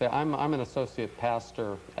guess you would say. I'm an associate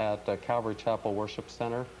pastor at Calvary Chapel Worship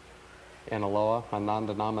Center in Aloha, a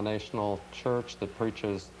non-denominational church that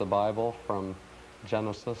preaches the Bible from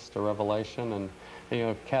Genesis to Revelation. And you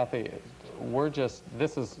know, Kathy,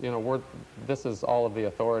 this is all of the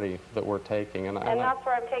authority that we're taking, and that's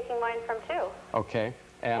where I'm taking mine from too. Okay.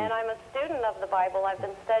 And I'm a student of the Bible. I've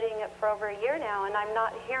been studying it for over a year now, and I'm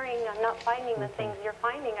not finding the things you're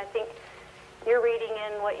finding. I think you're reading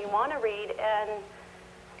in what you want to read, and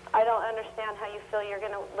I don't understand how you feel you're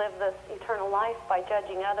going to live this eternal life by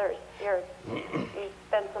judging others. You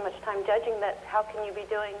spend so much time judging that. How can you be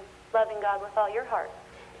loving God with all your heart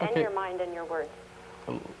and your mind and your words?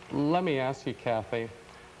 Let me ask you, Kathy,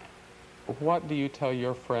 what do you tell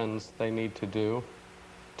your friends they need to do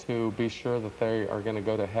to be sure that they are going to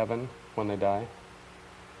go to heaven when they die?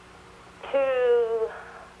 To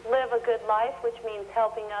live a good life, which means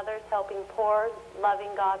helping others, helping poor, loving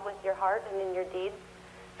God with your heart and in your deeds.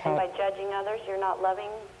 And by judging others, you're not loving.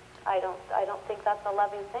 I don't think that's a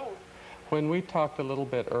loving thing. When we talked a little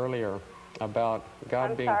bit earlier about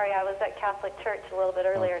God being... I'm sorry, I was at Catholic Church a little bit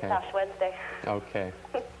earlier. Okay. It's Ash Wednesday. Okay,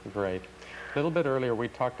 great. A little bit earlier, we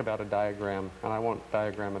talked about a diagram, and I won't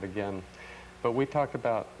diagram it again, but we talked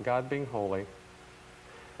about God being holy,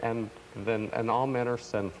 and all men are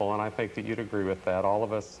sinful, and I think that you'd agree with that. All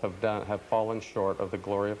of us have fallen short of the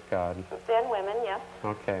glory of God. Men, women, yes.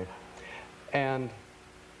 Okay. And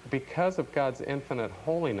because of God's infinite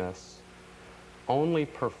holiness, only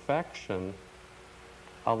perfection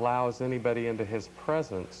allows anybody into his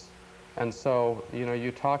presence. And so, you know,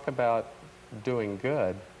 you talk about doing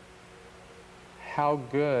good. How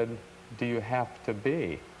good do you have to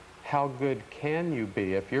be? How good can you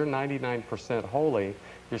be? If you're 99% holy,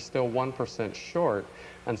 you're still 1% short.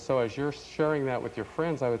 And so as you're sharing that with your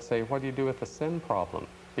friends, I would say, what do you do with the sin problem?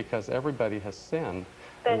 Because everybody has sinned.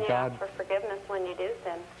 Then and you God... ask for forgiveness when you do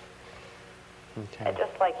sin. Okay.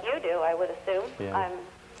 Just like you do, I would assume. Yeah.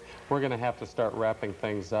 We're going to have to start wrapping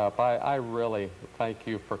things up. I really thank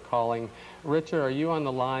you for calling. Richard, are you on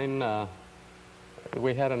the line?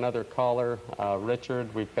 We had another caller.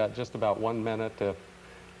 Richard, we've got just about 1 minute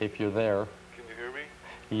if you're there. Can you hear me?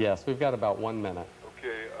 Yes, we've got about 1 minute.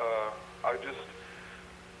 Okay. I just,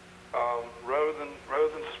 rather than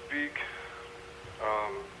speak,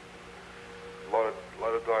 a lot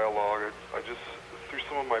of dialogue. I just, through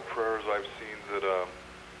some of my prayers, I've seen that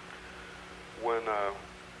when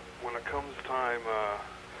it comes time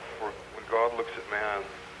when God looks at man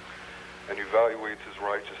and evaluates his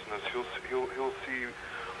righteousness, he'll see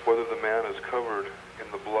whether the man is covered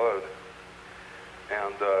in the blood.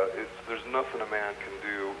 And there's nothing a man can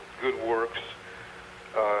do. Good works,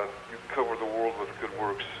 you can cover the world with good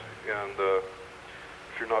works, and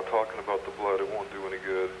if you're not talking about the blood, it won't do any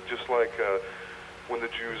good. Just like when the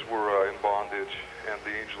Jews were in bondage and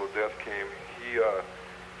the angel of death came, he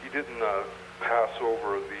didn't pass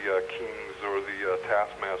over the kings or the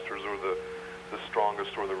taskmasters or the the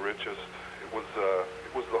strongest or the richest. It was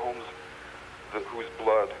the homes whose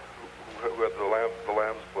blood, who had the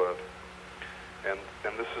lamb's blood, and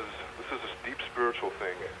this is a deep spiritual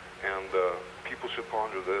thing, and people should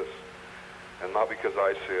ponder this, and not because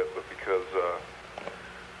I say it, but because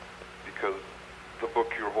the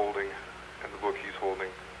book you're holding and the book he's holding,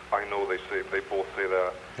 I know they both say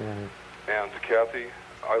that. And to Kathy,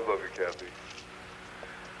 I love you, Kathy.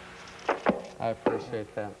 I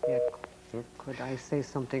appreciate that. Yeah. Could I say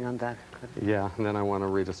something on that? Yeah, and then I want to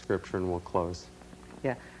read a scripture and we'll close.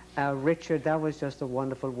 Yeah. Richard, that was just a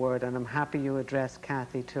wonderful word, and I'm happy you addressed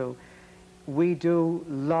Kathy too. We do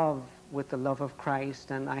love with the love of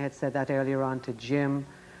Christ, and I had said that earlier on to Jim.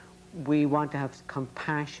 We want to have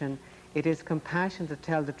compassion. It is compassion to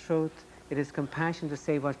tell the truth. It is compassion to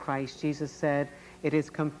say what Christ Jesus said. It is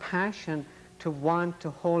compassion to want to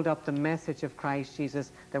hold up the message of Christ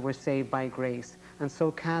Jesus, that we're saved by grace. And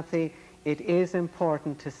so, Kathy, it is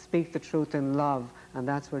important to speak the truth in love, and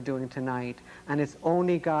that's what we're doing tonight. And it's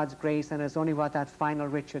only God's grace, and it's only what that final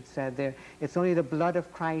Richard said there. It's only the blood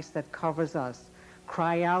of Christ that covers us.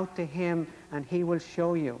 Cry out to him, and he will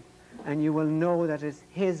show you. And you will know that it's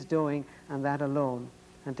his doing, and that alone.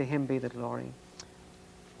 And to him be the glory.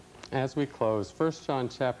 As we close, 1 John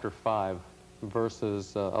chapter 5,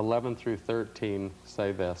 verses 11 through 13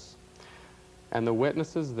 say this: "And the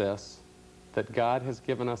witness is this, that God has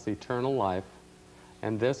given us eternal life,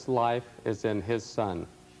 and this life is in his Son.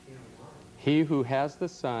 He who has the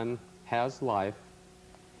Son has life.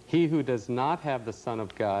 He who does not have the Son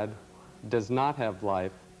of God does not have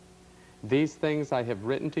life. These things I have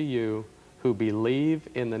written to you who believe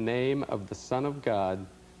in the name of the Son of God,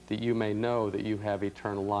 that you may know that you have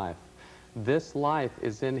eternal life." This life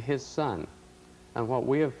is in his Son. And what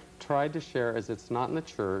we have tried to share is it's not in the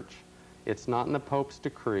church, it's not in the Pope's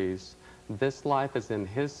decrees. This life is in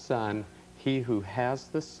his Son. He who has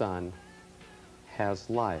the Son has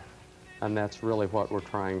life. And that's really what we're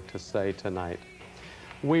trying to say tonight.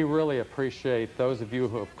 We really appreciate those of you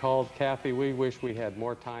who have called. Kathy, we wish we had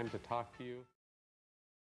more time to talk to you.